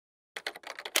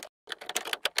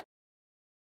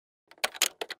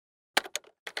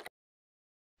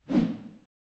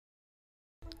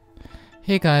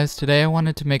Hey guys, today I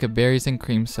wanted to make a berries and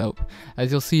cream soap.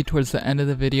 As you'll see towards the end of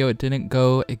the video, it didn't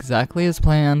go exactly as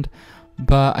planned,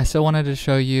 but I still wanted to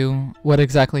show you what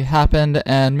exactly happened,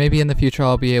 and maybe in the future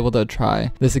I'll be able to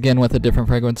try this again with a different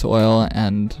fragrance oil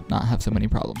and not have so many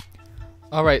problems.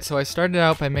 Alright, so I started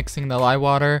out by mixing the lye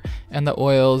water and the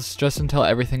oils just until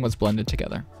everything was blended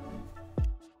together.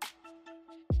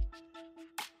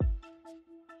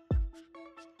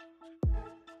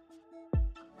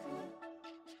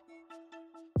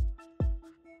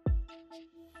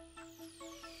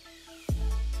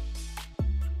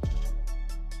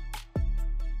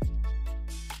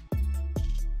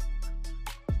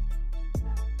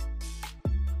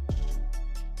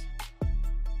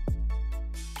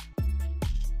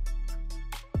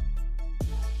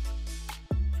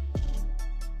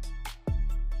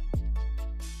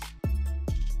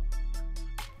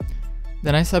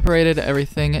 Then I separated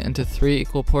everything into 3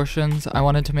 equal portions. I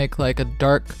wanted to make like a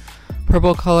dark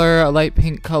purple color, a light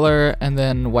pink color, and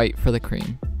then white for the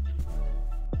cream.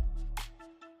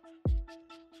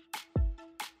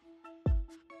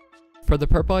 For the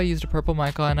purple, I used a purple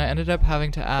mica, and I ended up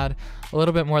having to add a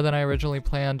little bit more than I originally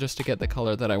planned just to get the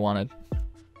color that I wanted.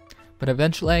 But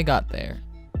eventually I got there.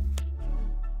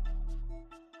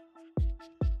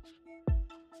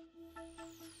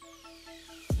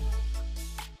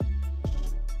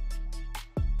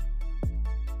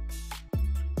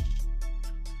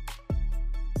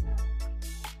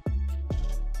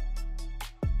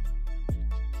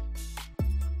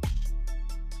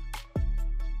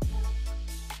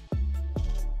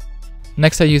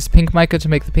 Next I used pink mica to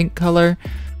make the pink color.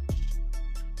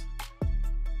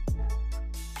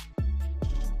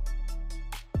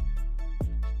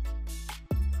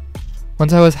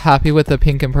 Once I was happy with the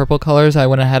pink and purple colors, I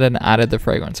went ahead and added the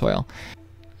fragrance oil.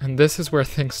 And this is where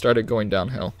things started going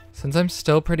downhill. Since I'm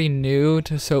still pretty new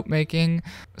to soap making,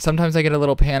 sometimes I get a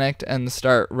little panicked and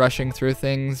start rushing through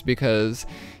things because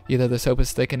either the soap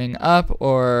is thickening up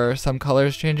or some color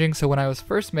is changing. So when I was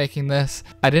first making this,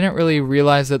 I didn't really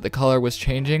realize that the color was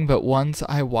changing, but once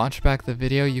I watched back the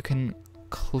video, you can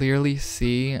clearly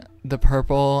see the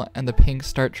purple and the pink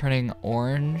start turning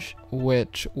orange,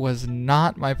 which was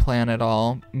not my plan at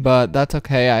all, but that's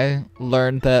okay. I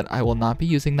learned that I will not be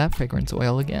using that fragrance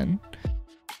oil again.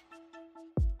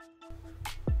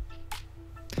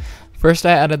 First,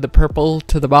 I added the purple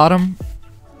to the bottom.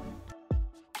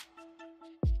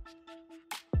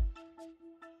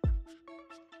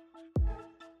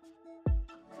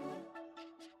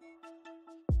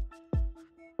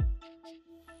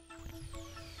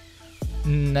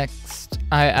 Next,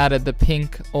 I added the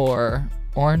pink or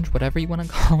orange, whatever you want to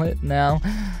call it now,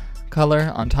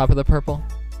 color on top of the purple.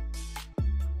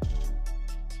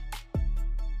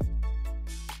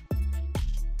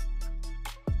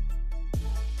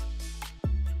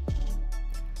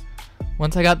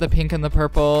 Once I got the pink and the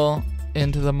purple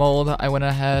into the mold, I went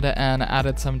ahead and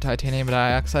added some titanium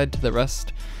dioxide to the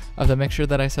rest of the mixture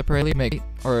that I separated,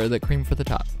 or the cream for the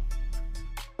top.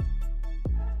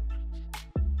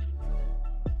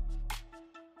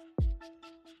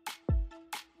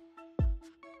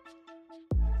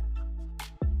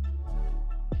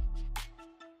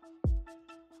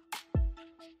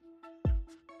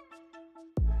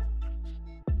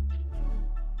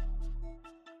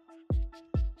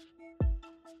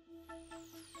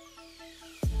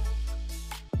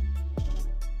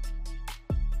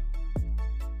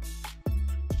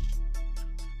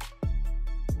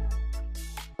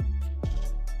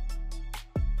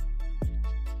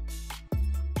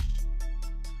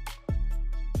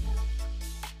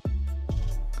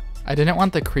 I didn't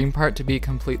want the cream part to be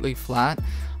completely flat.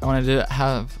 I wanted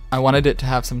it to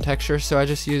have some texture, so I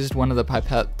just used one of the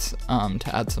pipettes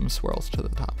to add some swirls to the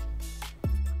top.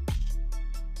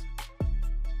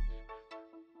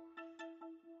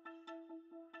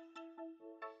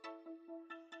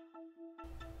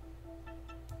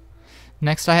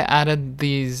 Next, I added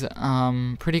these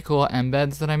pretty cool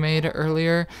embeds that I made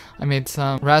earlier. I made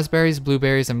some raspberries,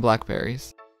 blueberries, and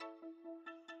blackberries.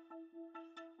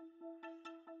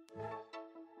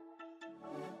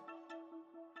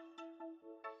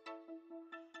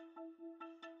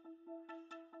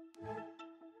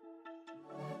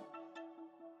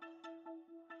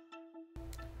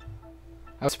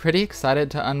 I was pretty excited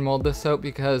to unmold this soap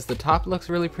because the top looks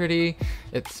really pretty,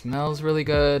 it smells really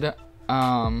good,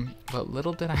 but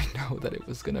little did I know that it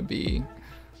was gonna be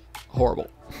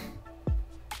horrible.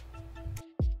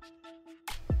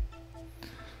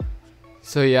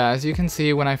 So yeah, as you can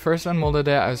see, when I first unmolded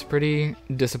it, I was pretty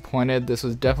disappointed. This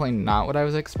was definitely not what I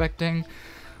was expecting.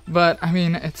 But I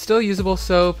mean, it's still usable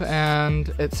soap and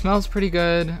it smells pretty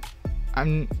good.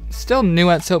 I'm still new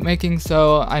at soap making,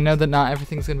 so I know that not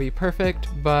everything's gonna be perfect,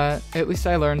 but at least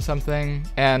I learned something,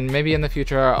 and maybe in the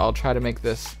future I'll try to make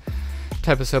this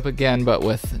type of soap again, but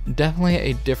with definitely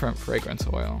a different fragrance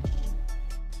oil.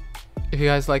 If you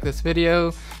guys like this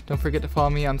video, don't forget to follow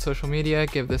me on social media,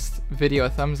 give this video a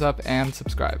thumbs up, and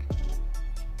subscribe.